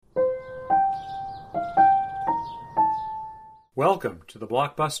Welcome to the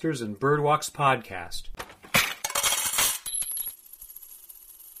Blockbusters and Birdwalks podcast.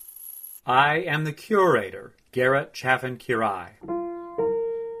 I am the curator, Garrett Chaffin-Kirai.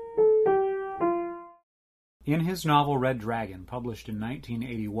 In his novel Red Dragon, published in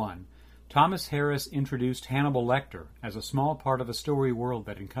 1981, Thomas Harris introduced Hannibal Lecter as a small part of a story world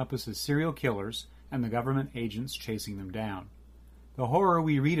that encompasses serial killers and the government agents chasing them down. The horror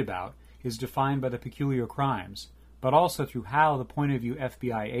we read about is defined by the peculiar crimes, but also through how the point-of-view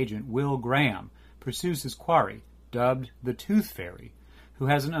FBI agent Will Graham pursues his quarry, dubbed the Tooth Fairy, who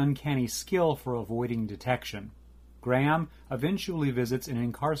has an uncanny skill for avoiding detection. Graham eventually visits an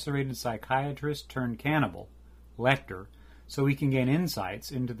incarcerated psychiatrist-turned-cannibal, Lecter, so he can gain insights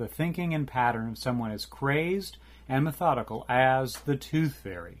into the thinking and pattern of someone as crazed and methodical as the Tooth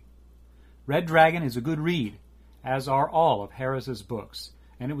Fairy. Red Dragon is a good read, as are all of Harris's books,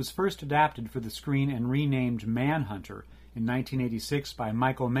 and it was first adapted for the screen and renamed Manhunter in 1986 by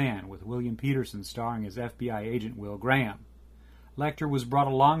Michael Mann, with William Peterson starring as FBI agent Will Graham. Lecter was brought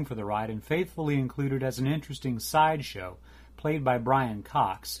along for the ride and faithfully included as an interesting sideshow, played by Brian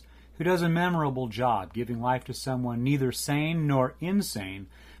Cox, who does a memorable job giving life to someone neither sane nor insane,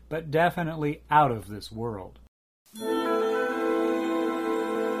 but definitely out of this world.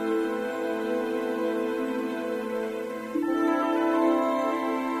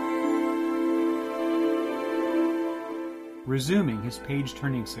 Resuming his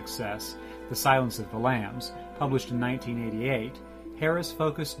page-turning success, The Silence of the Lambs, published in 1988, Harris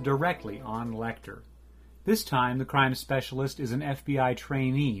focused directly on Lecter. This time, the crime specialist is an FBI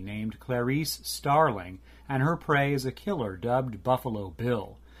trainee named Clarice Starling, and her prey is a killer dubbed Buffalo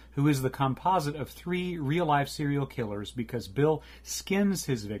Bill, who is the composite of three real-life serial killers because Bill skins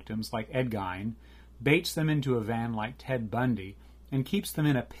his victims like Ed Gein, baits them into a van like Ted Bundy, and keeps them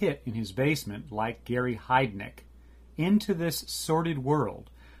in a pit in his basement like Gary Heidnik. Into this sordid world,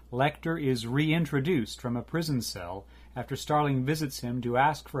 Lecter is reintroduced from a prison cell after Starling visits him to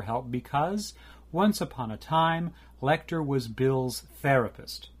ask for help because, once upon a time, Lecter was Bill's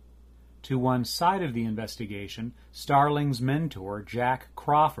therapist. To one side of the investigation, Starling's mentor, Jack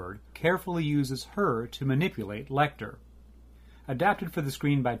Crawford, carefully uses her to manipulate Lecter. Adapted for the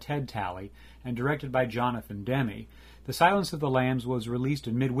screen by Ted Talley and directed by Jonathan Demme, The Silence of the Lambs was released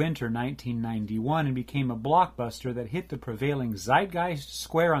in midwinter 1991 and became a blockbuster that hit the prevailing zeitgeist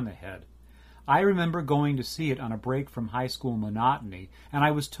square on the head. I remember going to see it on a break from high school monotony, and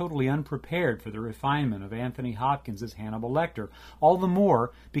I was totally unprepared for the refinement of Anthony Hopkins as Hannibal Lecter, all the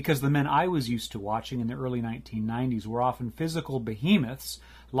more because the men I was used to watching in the early 1990s were often physical behemoths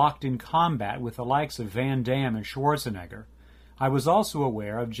locked in combat with the likes of Van Damme and Schwarzenegger. I was also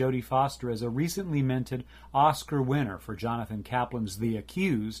aware of Jodie Foster as a recently minted Oscar winner for Jonathan Kaplan's The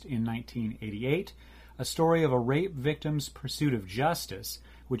Accused in 1988, a story of a rape victim's pursuit of justice,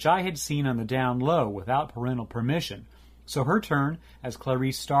 which I had seen on the down low without parental permission. So her turn as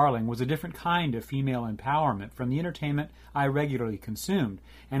Clarice Starling was a different kind of female empowerment from the entertainment I regularly consumed,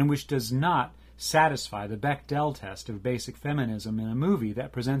 and which does not satisfy the Bechdel test of basic feminism in a movie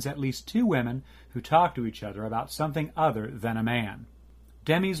that presents at least two women who talk to each other about something other than a man.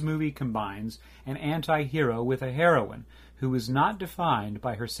 Demme's movie combines an anti-hero with a heroine who is not defined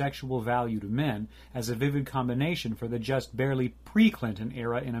by her sexual value to men as a vivid combination for the just barely pre-Clinton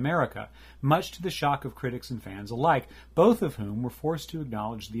era in America, much to the shock of critics and fans alike, both of whom were forced to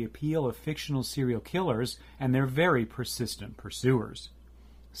acknowledge the appeal of fictional serial killers and their very persistent pursuers.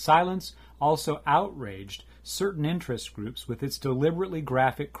 Silence also outraged certain interest groups with its deliberately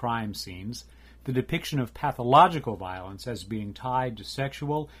graphic crime scenes, the depiction of pathological violence as being tied to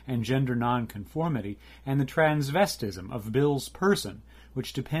sexual and gender nonconformity, and the transvestism of Bill's person,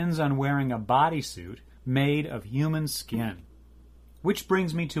 which depends on wearing a bodysuit made of human skin. Which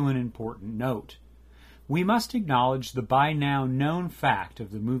brings me to an important note. We must acknowledge the by now known fact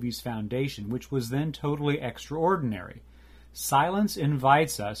of the movie's foundation, which was then totally extraordinary. Silence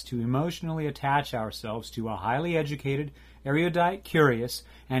invites us to emotionally attach ourselves to a highly educated, erudite, curious,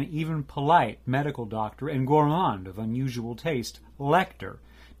 and even polite medical doctor and gourmand of unusual taste, Lecter,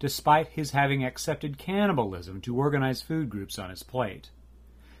 despite his having accepted cannibalism to organize food groups on his plate.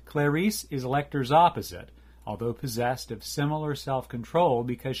 Clarice is Lecter's opposite, although possessed of similar self-control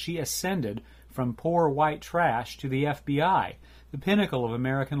because she ascended from poor white trash to the FBI, the pinnacle of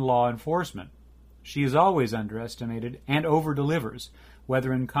American law enforcement. She is always underestimated and over-delivers,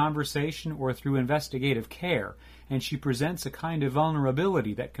 whether in conversation or through investigative care, and she presents a kind of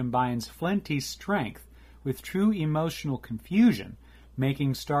vulnerability that combines flinty strength with true emotional confusion,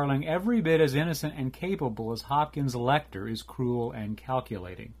 making Starling every bit as innocent and capable as Hopkins' Lecter is cruel and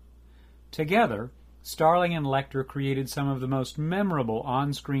calculating. Together, Starling and Lecter created some of the most memorable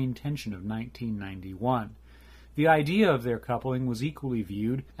on-screen tension of 1991. The idea of their coupling was equally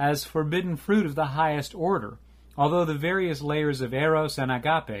viewed as forbidden fruit of the highest order, although the various layers of eros and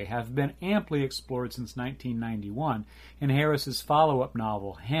agape have been amply explored since 1991 in Harris's follow-up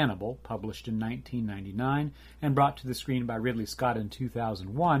novel Hannibal, published in 1999 and brought to the screen by Ridley Scott in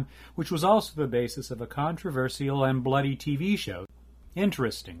 2001, which was also the basis of a controversial and bloody TV show.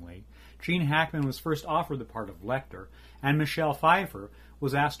 Interestingly, Gene Hackman was first offered the part of Lecter, and Michelle Pfeiffer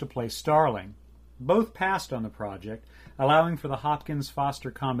was asked to play Starling. Both passed on the project, allowing for the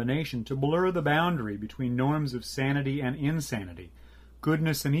Hopkins-Foster combination to blur the boundary between norms of sanity and insanity,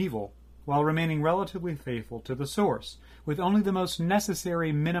 goodness and evil, while remaining relatively faithful to the source, with only the most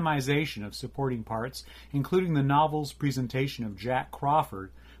necessary minimization of supporting parts, including the novel's presentation of Jack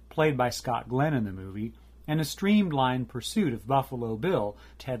Crawford, played by Scott Glenn in the movie, and a streamlined pursuit of Buffalo Bill,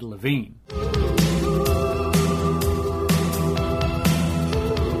 Ted Levine.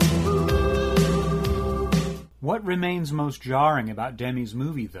 What remains most jarring about Demi's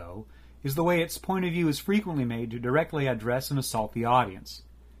movie, though, is the way its point of view is frequently made to directly address and assault the audience.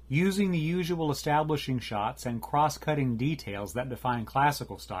 Using the usual establishing shots and cross-cutting details that define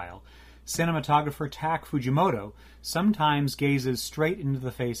classical style, cinematographer Tak Fujimoto sometimes gazes straight into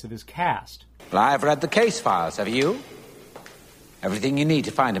the face of his cast. Well, I've read the case files, have you? Everything you need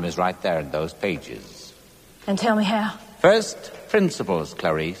to find him is right there in those pages. And tell me how. First, principles,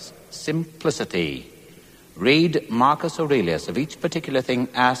 Clarice. Simplicity. Read Marcus Aurelius. Of each particular thing,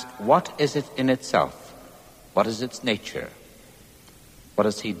 ask, what is it in itself? What is its nature? What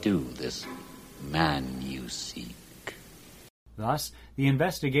does he do, this man you seek? Thus, the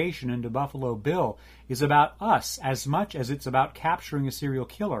investigation into Buffalo Bill is about us as much as it's about capturing a serial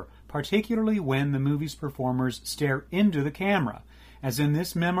killer, particularly when the movie's performers stare into the camera, as in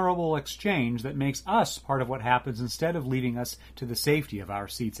this memorable exchange that makes us part of what happens instead of leaving us to the safety of our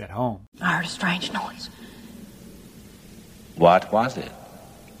seats at home. I heard a strange noise. What was it?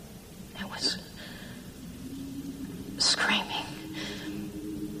 It was screaming.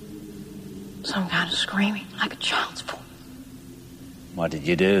 Some kind of screaming, like a child's voice. What did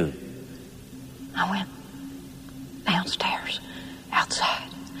you do? I went downstairs, outside.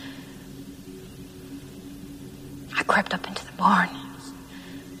 I crept up into the barn.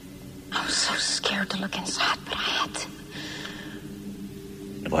 I was so scared to look inside, but I had to.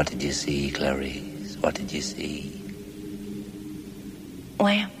 What did you see, Clarice? What did you see?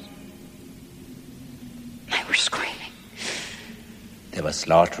 Lambs. They were screaming. They were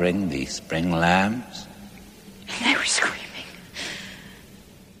slaughtering the spring lambs? They were screaming.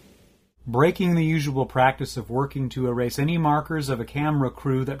 Breaking the usual practice of working to erase any markers of a camera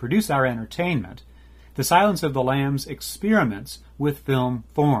crew that produce our entertainment, The Silence of the Lambs experiments with film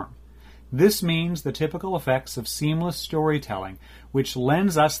form. This means the typical effects of seamless storytelling, which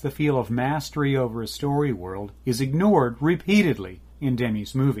lends us the feel of mastery over a story world, is ignored repeatedly in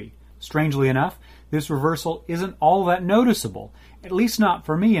Demi's movie. Strangely enough, this reversal isn't all that noticeable, at least not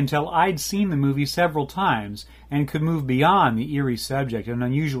for me until I'd seen the movie several times and could move beyond the eerie subject and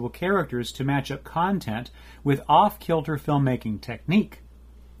unusual characters to match up content with off-kilter filmmaking technique.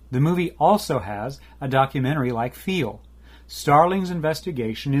 The movie also has a documentary-like feel. Starling's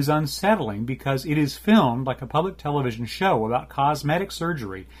investigation is unsettling because it is filmed like a public television show about cosmetic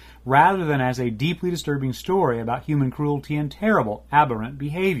surgery rather than as a deeply disturbing story about human cruelty and terrible, aberrant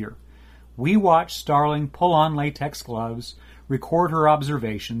behavior. We watch Starling pull on latex gloves, record her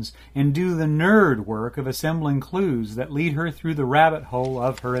observations, and do the nerd work of assembling clues that lead her through the rabbit hole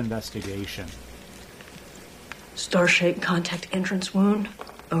of her investigation. Star-shaped contact entrance wound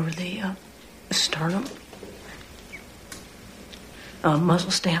over the sternum. Muzzle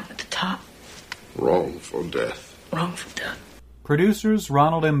stamp at the top. Wrongful death. Wrongful death. Producers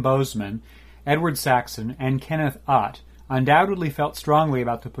Ronald M. Bozeman, Edward Saxon, and Kenneth Ott undoubtedly felt strongly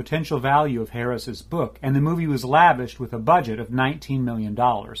about the potential value of Harris's book, and the movie was lavished with a budget of $19 million,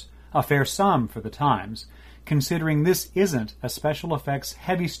 a fair sum for the times, considering this isn't a special effects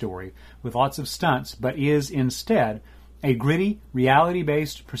heavy story with lots of stunts, but is instead a gritty,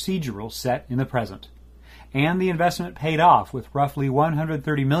 reality-based procedural set in the present. And the investment paid off with roughly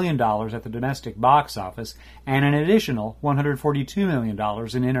 $130 million at the domestic box office and an additional $142 million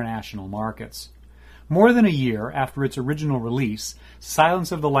in international markets. More than a year after its original release,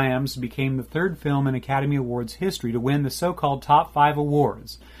 Silence of the Lambs became the third film in Academy Awards history to win the so-called Top 5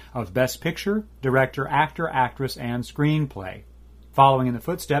 awards of Best Picture, Director, Actor, Actress, and Screenplay. Following in the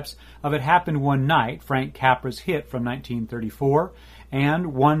footsteps of It Happened One Night, Frank Capra's hit from 1934, and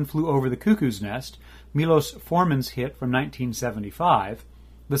One Flew Over the Cuckoo's Nest, Milos Forman's hit from 1975,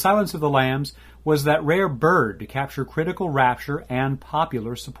 The Silence of the Lambs was that rare bird to capture critical rapture and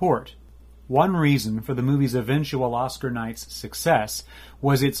popular support. One reason for the movie's eventual Oscar night's success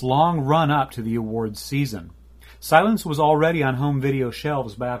was its long run-up to the awards season. Silence was already on home video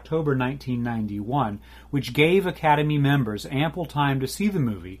shelves by October 1991, which gave Academy members ample time to see the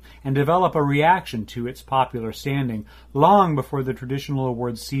movie and develop a reaction to its popular standing long before the traditional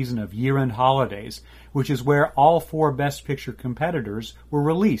awards season of year-end holidays, which is where all 4 Best Picture competitors were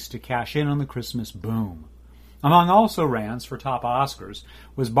released to cash in on the Christmas boom. Among also rans for top Oscars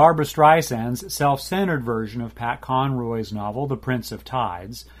was Barbra Streisand's self-centered version of Pat Conroy's novel The Prince of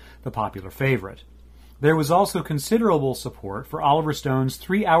Tides, the popular favorite. There was also considerable support for Oliver Stone's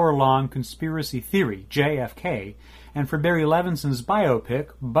 3-hour-long conspiracy theory, JFK, and for Barry Levinson's biopic,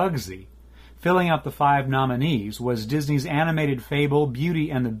 Bugsy. Filling out the 5 nominees was Disney's animated fable Beauty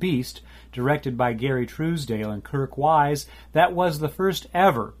and the Beast, directed by Gary Truesdale and Kirk Wise, that was the first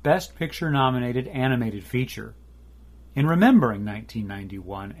ever Best Picture-nominated animated feature. In remembering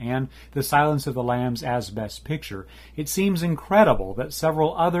 1991 and The Silence of the Lambs as Best Picture, it seems incredible that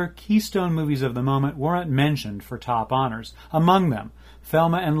several other keystone movies of the moment weren't mentioned for top honors. Among them,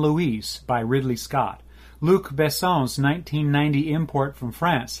 Thelma and Louise by Ridley Scott, Luc Besson's 1990 import from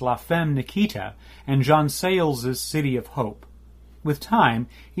France, La Femme Nikita, and John Sayles' City of Hope. With time,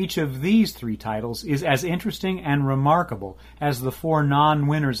 each of these 3 titles is as interesting and remarkable as the 4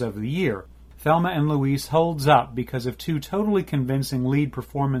 non-winners of the year. Thelma and Louise holds up because of 2 totally convincing lead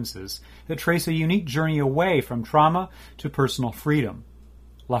performances that trace a unique journey away from trauma to personal freedom.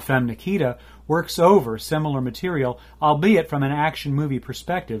 La Femme Nikita works over similar material, albeit from an action movie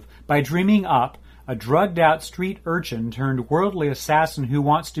perspective, by dreaming up a drugged-out street urchin turned worldly assassin who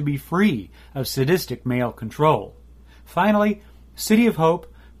wants to be free of sadistic male control. Finally, City of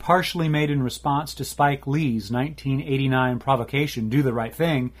Hope, partially made in response to Spike Lee's 1989 provocation Do the Right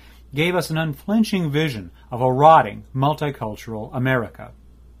Thing, gave us an unflinching vision of a rotting, multicultural America.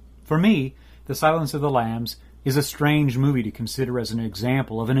 For me, The Silence of the Lambs is a strange movie to consider as an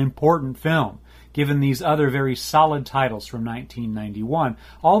example of an important film, given these other very solid titles from 1991,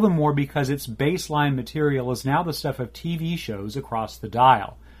 all the more because its baseline material is now the stuff of TV shows across the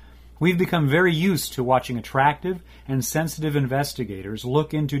dial. We've become very used to watching attractive and sensitive investigators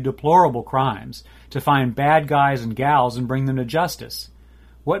look into deplorable crimes to find bad guys and gals and bring them to justice.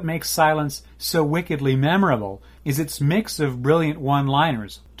 What makes Silence so wickedly memorable is its mix of brilliant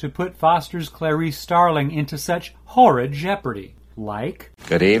one-liners to put Foster's Clarice Starling into such horrid jeopardy, like,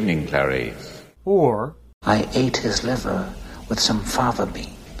 Good evening, Clarice. Or, I ate his liver with some fava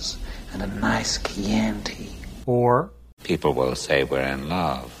beans and a nice Chianti. Or, People will say we're in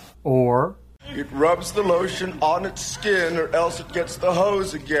love. Or, It rubs the lotion on its skin or else it gets the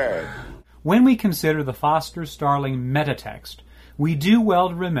hose again. When we consider the Foster-Starling metatext, we do well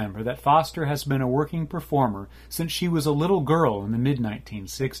to remember that Foster has been a working performer since she was a little girl in the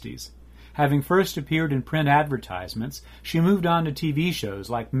mid-1960s. Having first appeared in print advertisements, she moved on to TV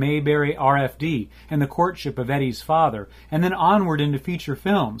shows like Mayberry RFD and The Courtship of Eddie's Father, and then onward into feature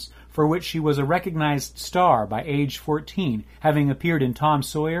films, for which she was a recognized star by age 14, having appeared in Tom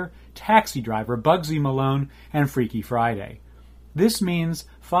Sawyer, Taxi Driver, Bugsy Malone, and Freaky Friday. This means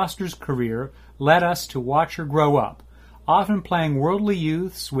Foster's career led us to watch her grow up, often playing worldly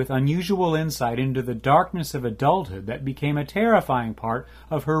youths with unusual insight into the darkness of adulthood that became a terrifying part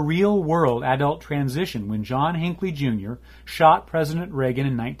of her real-world adult transition when John Hinckley Jr. shot President Reagan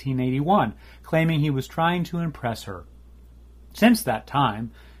in 1981, claiming he was trying to impress her. Since that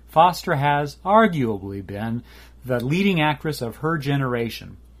time, Foster has arguably been the leading actress of her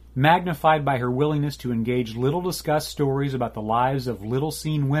generation, magnified by her willingness to engage little-discussed stories about the lives of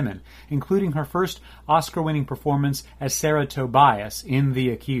little-seen women, including her first Oscar-winning performance as Sarah Tobias in The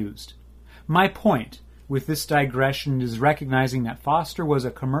Accused. My point with this digression is recognizing that Foster was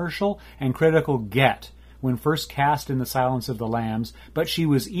a commercial and critical get when first cast in The Silence of the Lambs, but she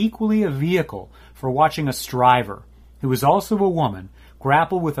was equally a vehicle for watching a striver, who was also a woman,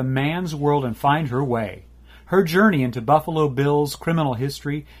 grapple with a man's world and find her way. Her journey into Buffalo Bill's criminal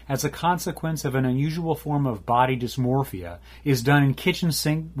history as a consequence of an unusual form of body dysmorphia is done in kitchen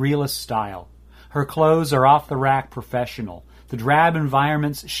sink realist style. Her clothes are off-the-rack professional. The drab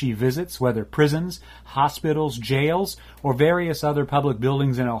environments she visits, whether prisons, hospitals, jails, or various other public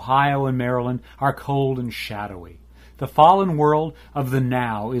buildings in Ohio and Maryland, are cold and shadowy. The fallen world of the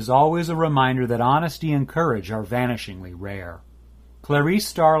now is always a reminder that honesty and courage are vanishingly rare. Clarice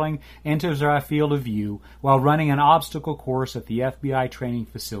Starling enters our field of view while running an obstacle course at the FBI training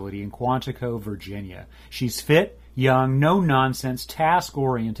facility in Quantico, Virginia. She's fit, young, no-nonsense,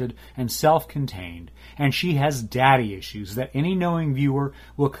 task-oriented, and self-contained, and she has daddy issues that any knowing viewer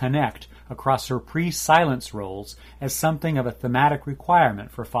will connect across her pre-silence roles as something of a thematic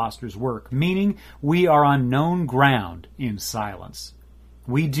requirement for Foster's work, meaning we are on known ground in silence.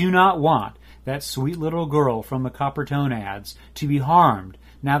 We do not want that sweet little girl from the Coppertone ads to be harmed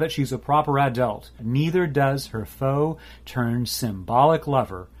now that she's a proper adult. Neither does her foe-turned-symbolic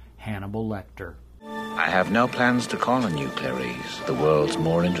lover, Hannibal Lecter. I have no plans to call on you, Clarice. The world's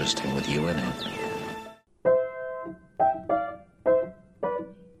more interesting with you in it.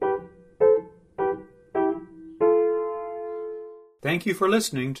 Thank you for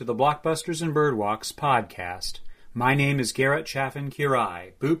listening to the Blockbusters and Birdwalks podcast. My name is Garrett Chaffin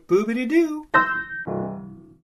Curai. Boop boobity doo.